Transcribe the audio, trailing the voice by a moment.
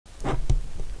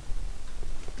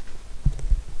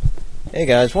Hey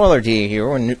guys, WallerD here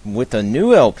with a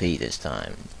new LP this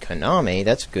time. Konami,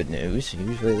 that's good news.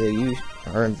 Usually they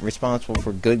are responsible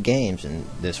for good games in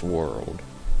this world.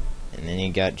 And then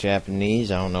you got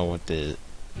Japanese, I don't know what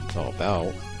it's all about.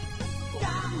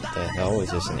 What the hell,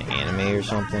 is this an anime or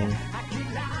something?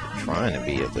 Trying to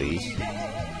be at least.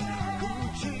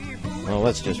 Well,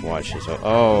 let's just watch this.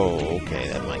 Oh, okay,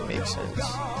 that might make sense.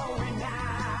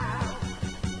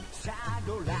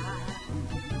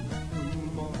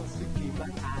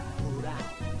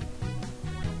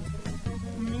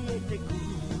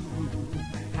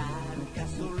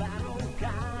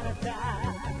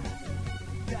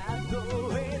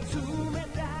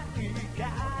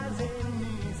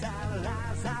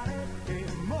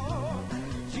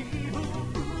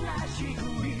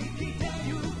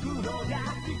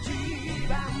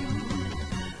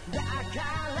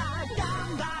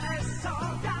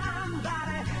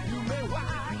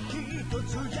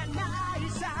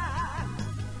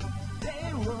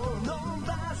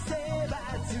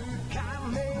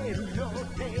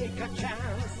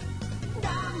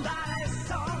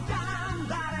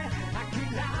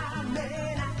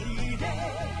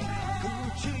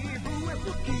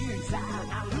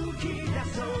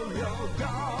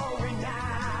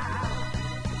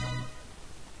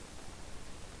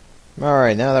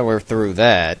 Alright, now that we're through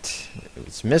that,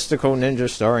 it's Mystical Ninja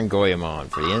starring Goemon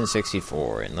for the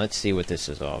N64, and let's see what this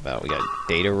is all about. We got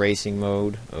data racing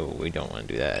mode. Oh, we don't want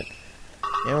to do that.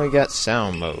 And we got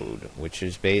sound mode, which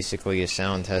is basically a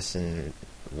sound testing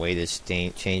way to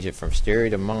change it from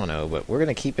stereo to mono, but we're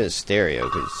going to keep it as stereo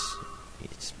because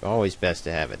it's always best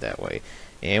to have it that way.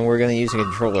 And we're going to use a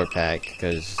controller pack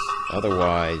because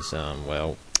otherwise,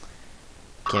 well,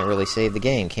 can't really save the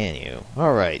game, can you?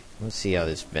 Alright, let's see how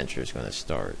this adventure is going to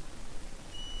start.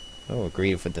 Oh,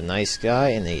 agreed with the nice guy,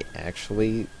 and they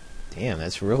actually... Damn,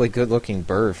 that's a really good-looking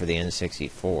bird for the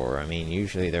N64. I mean,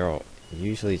 usually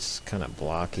it's kind of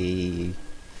blocky,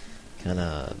 kind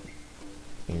of,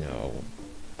 you know,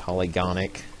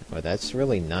 polygonic, but that's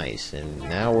really nice. And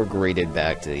now we're graded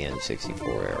back to the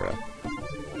N64 era.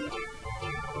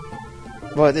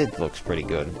 But it looks pretty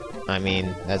good. I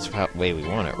mean, that's the way we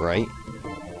want it, right?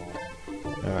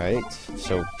 Alright,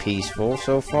 so peaceful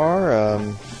so far.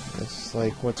 It's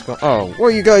like, what's going... Oh, what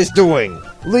are you guys doing?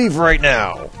 Leave right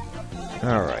now!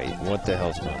 Alright, what the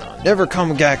hell's going on? Never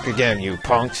come back again, you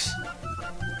punks!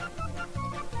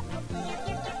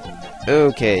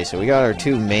 Okay, so we got our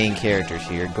two main characters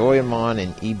here, Goemon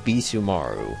and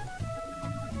Ibisumaru.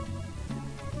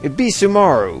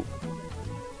 Ibisumaru!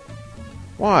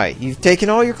 Why? You've taken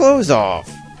all your clothes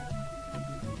off!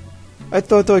 I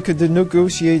thought I could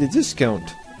negotiate a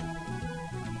discount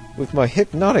with my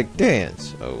hypnotic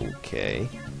dance. Okay.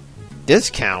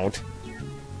 Discount?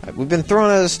 We've been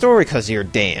thrown out of the store because of your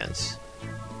dance.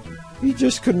 You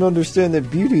just couldn't understand the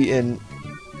beauty in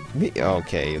me.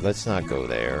 Okay, let's not go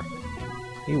there.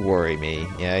 You worry me.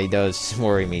 Yeah, he does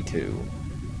worry me too.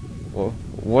 Well,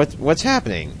 what's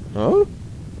happening? Huh?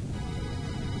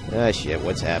 Ah, shit,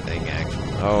 what's happening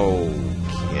actually?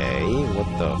 Okay, what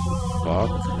the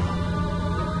fuck?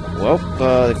 Well,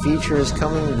 the future is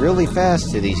coming really fast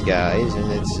to these guys,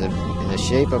 and it's in the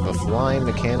shape of a flying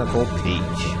mechanical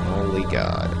peach. Holy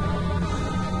God.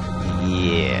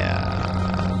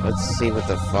 Yeah. Let's see what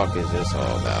the fuck is this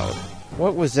all about.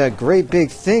 What was that great big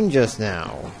thing just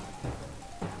now?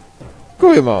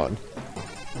 Goemon!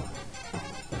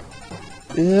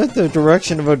 Is that the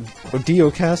direction of a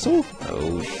Odio castle?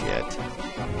 Oh, shit.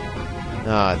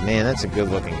 Ah, man, that's a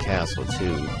good-looking castle,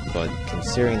 too. But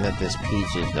considering that this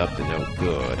peach is up to no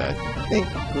good, I think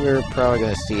we're probably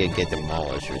going to see it get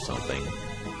demolished or something.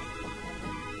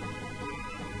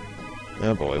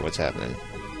 Oh boy, what's happening?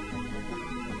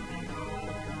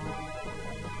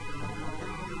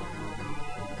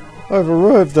 I've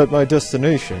arrived at my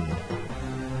destination.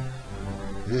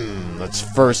 Let's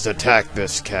first attack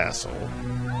this castle.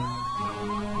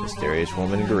 Mysterious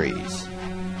woman agrees.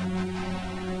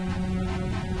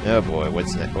 Oh boy,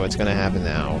 what's gonna happen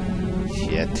now?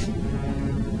 Shit.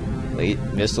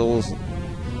 Missiles,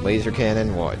 laser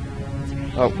cannon, what?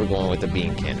 Oh, we're going with the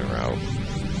beam cannon route.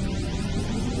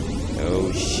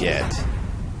 Oh shit.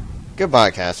 Goodbye,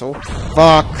 castle.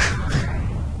 Fuck!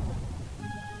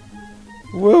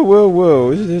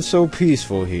 Whoa, isn't it so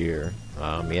peaceful here?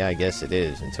 Yeah, I guess it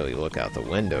is, until you look out the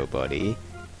window, buddy.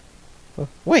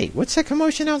 Wait, what's that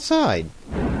commotion outside?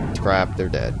 Crap, they're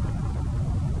dead.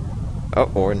 Oh,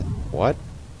 or what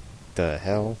the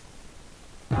hell?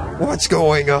 What's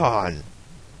going on?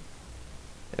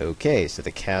 Okay, so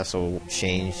the castle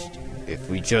changed if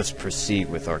we just proceed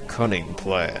with our cunning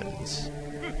plans.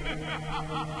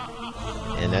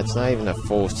 And that's not even a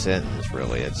full sentence,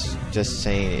 really. It's just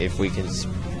saying if we can...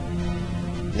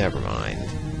 Never mind.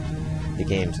 The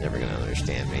game's never gonna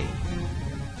understand me.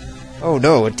 Oh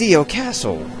no, a Dio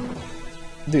Castle!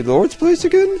 The Lord's place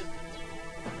again?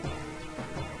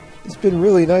 It's been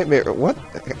really nightmare. What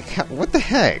the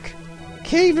heck?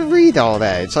 Can't even read all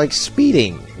that. It's like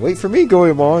speeding. Wait for me,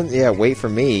 Goemon. Yeah, wait for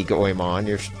me, Goemon.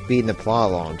 You're speeding the plot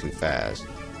along too fast.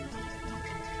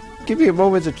 Give me a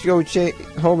moment to go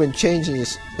home and change into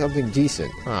something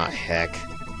decent. Ah, heck.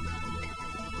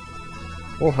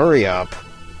 Well, hurry up.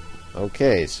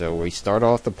 Okay, so we start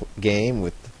off the game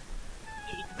with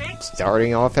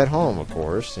starting off at home, of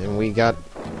course, and we got...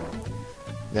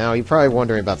 Now, you're probably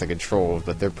wondering about the controls,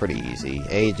 but they're pretty easy.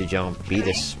 A to jump, B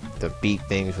to beat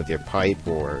things with your pipe,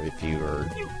 or if you are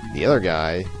the other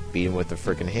guy, beat him with the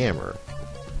frickin' hammer.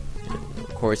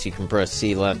 Of course, you can press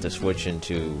C left to switch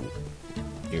into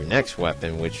your next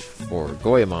weapon, which for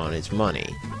Goemon is money.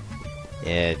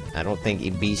 And I don't think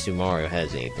Ibisu Mario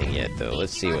has anything yet, though.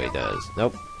 Let's see what he does.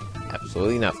 Nope.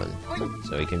 Absolutely nothing.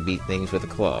 So he can beat things with a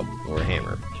club or a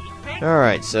hammer.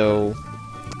 Alright, so...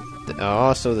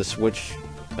 also the switch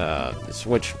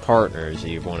partners,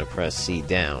 you want to press C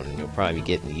down, and you'll probably be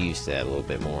getting used to that a little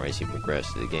bit more as you progress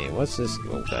through the game. What's this?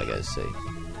 Oh, I gotta say.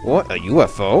 What? A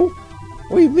UFO?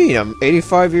 What do you mean? I'm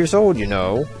 85 years old, you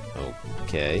know.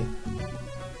 Okay.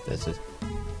 That's a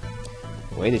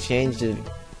way to change the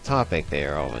topic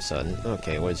there all of a sudden.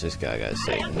 Okay, what's this guy gotta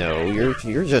say? No,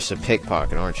 you're just a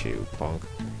pickpocket, aren't you, punk?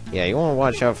 Yeah, you want to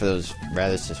watch out for those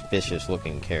rather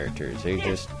suspicious-looking characters. They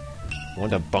just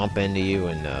want to bump into you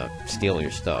and steal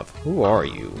your stuff. Who are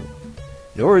you?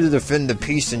 In order to defend the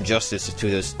peace and justice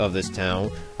of this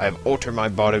town, I have altered my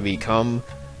body to become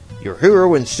your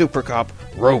hero and super cop,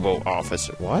 Robo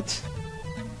Officer. What?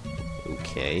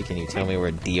 Okay, can you tell me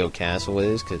where Dio Castle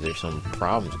is? Because there's some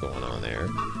problems going on there.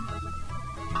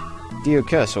 Dio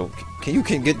Castle. You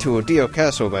can get to a Dio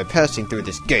Castle by passing through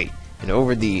this gate and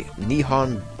over the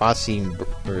Nihon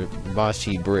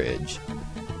Bashi Bridge.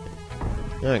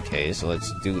 Okay, so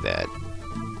let's do that.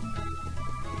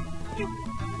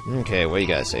 Okay, what do you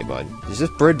gotta say, bud? Is this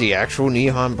bridge the actual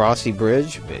Nihon Bashi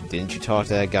Bridge? Didn't you talk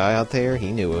to that guy out there?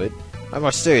 He knew it. I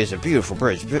must say, it's a beautiful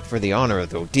bridge, fit for the honor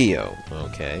of the Dio.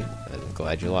 Okay, I'm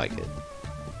glad you like it.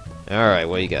 Alright,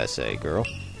 what do you gotta say, girl?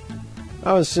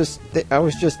 I was just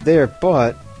there,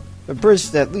 but the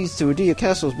bridge that leads to Dio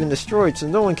Castle has been destroyed, so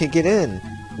no one can get in.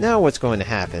 Now what's going to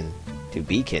happen? To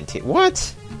be continued.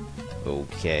 What?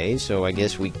 Okay, so I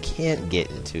guess we can't get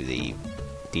into the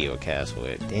Dio Castle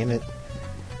yet. Damn it.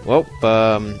 Well,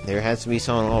 there has to be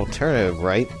some alternative,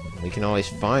 right? We can always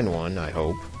find one, I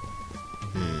hope.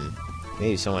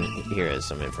 Maybe someone here has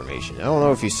some information. I don't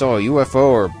know if you saw a UFO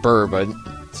or a bird, but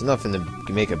it's nothing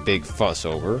to make a big fuss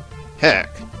over. Heck!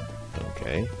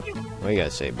 Okay. What do you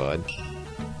gotta say, bud?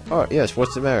 Oh, yes,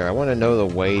 what's the matter? I want to know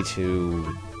the way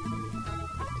to...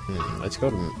 let's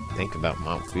go to think about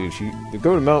Mount Fuji. To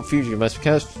go to Mount Fuji, you must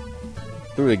pass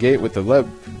through the gate with the lead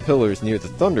pillars near the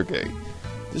Thunder Gate.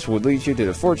 This would lead you to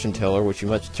the Fortune Teller, which you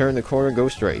must turn the corner and go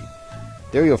straight.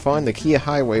 There you'll find the Kia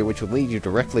Highway, which will lead you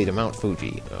directly to Mount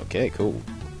Fuji. Okay, cool.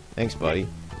 Thanks, buddy.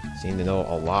 Seem to know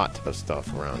a lot of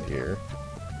stuff around here.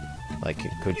 Like,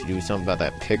 could you do something about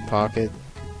that pickpocket?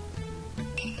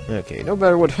 Okay, no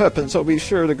matter what happens, I'll be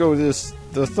sure to go to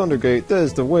the Thunder Gate. That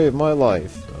is the way of my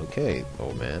life. Okay,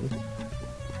 old man.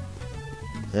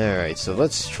 Alright, so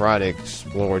let's try to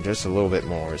explore just a little bit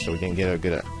more so we can get a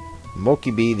good...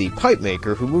 Mokibi, the pipe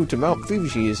maker who moved to Mount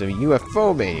Fuji, is a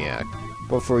UFO maniac.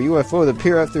 But for a UFO to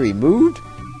appear after he moved,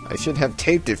 I should have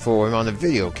taped it for him on the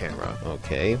video camera.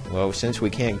 Okay, well, since we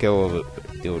can't go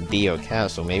to Dio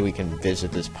Castle, maybe we can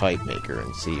visit this pipe maker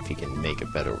and see if he can make a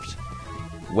better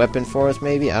weapon for us,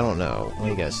 maybe? I don't know. What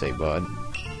do you gotta say, bud?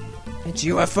 It's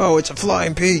UFO, it's a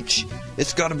flying peach!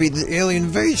 It's gotta be the alien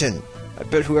invasion! I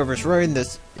bet whoever's writing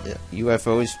this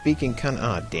UFO is speaking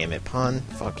ah, damn it, pun.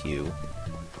 Fuck you.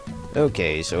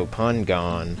 Okay, so pun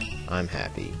gone. I'm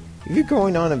happy. If you're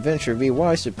going on an adventure, be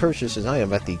wise to purchase an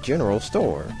item at the general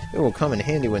store. It will come in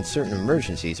handy when certain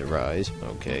emergencies arise.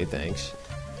 Okay, thanks.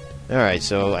 Alright,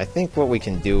 so I think what we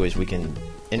can do is we can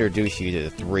introduce you to the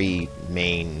 3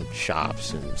 main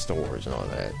shops and stores and all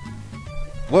that.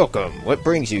 Welcome! What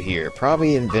brings you here?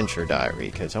 Probably Adventure Diary,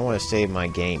 because I want to save my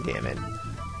game, damn it.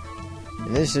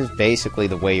 And this is basically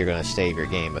the way you're going to save your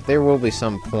game, but there will be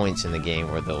some points in the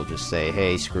game where they'll just say,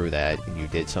 hey, screw that, you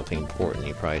did something important,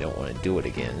 you probably don't want to do it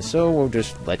again, so we'll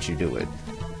just let you do it.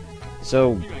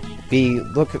 So, be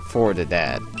looking forward to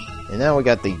that. And now we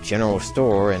got the general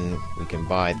store, and we can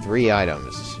buy 3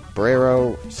 items.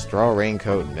 Brero, Straw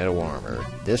Raincoat, and Metal Armor.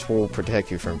 This will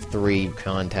protect you from 3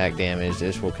 contact damage.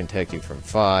 This will protect you from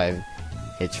 5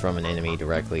 hits from an enemy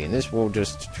directly. And this will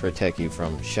just protect you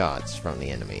from shots from the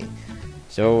enemy.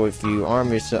 So if you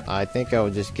arm yourself, I think I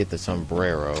would just get the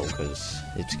Sombrero because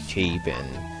it's cheap,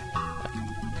 and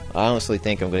I honestly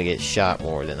think I'm going to get shot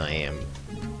more than I am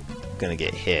going to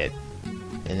get hit.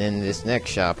 And then this next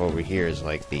shop over here is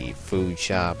like the food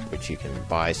shop, which you can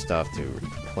buy stuff to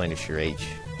replenish your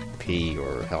HP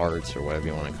or hearts or whatever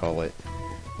you want to call it.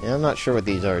 And I'm not sure what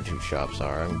these other 2 shops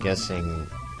are. I'm guessing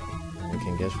we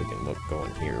can go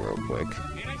in here real quick.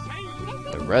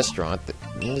 The restaurant.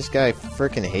 Didn't this guy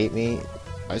freaking hate me?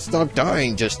 I stopped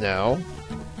dying just now.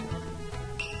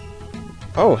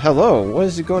 Oh, hello. What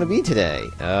is it going to be today?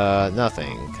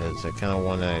 Nothing, because I kind of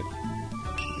want to...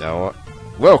 No.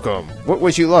 Welcome. What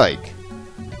would you like?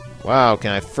 Wow,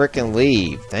 can I frickin'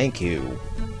 leave? Thank you.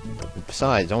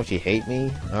 Besides, don't you hate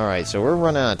me? Alright, so we're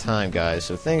running out of time, guys.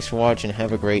 So thanks for watching.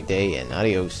 Have a great day, and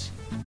adios.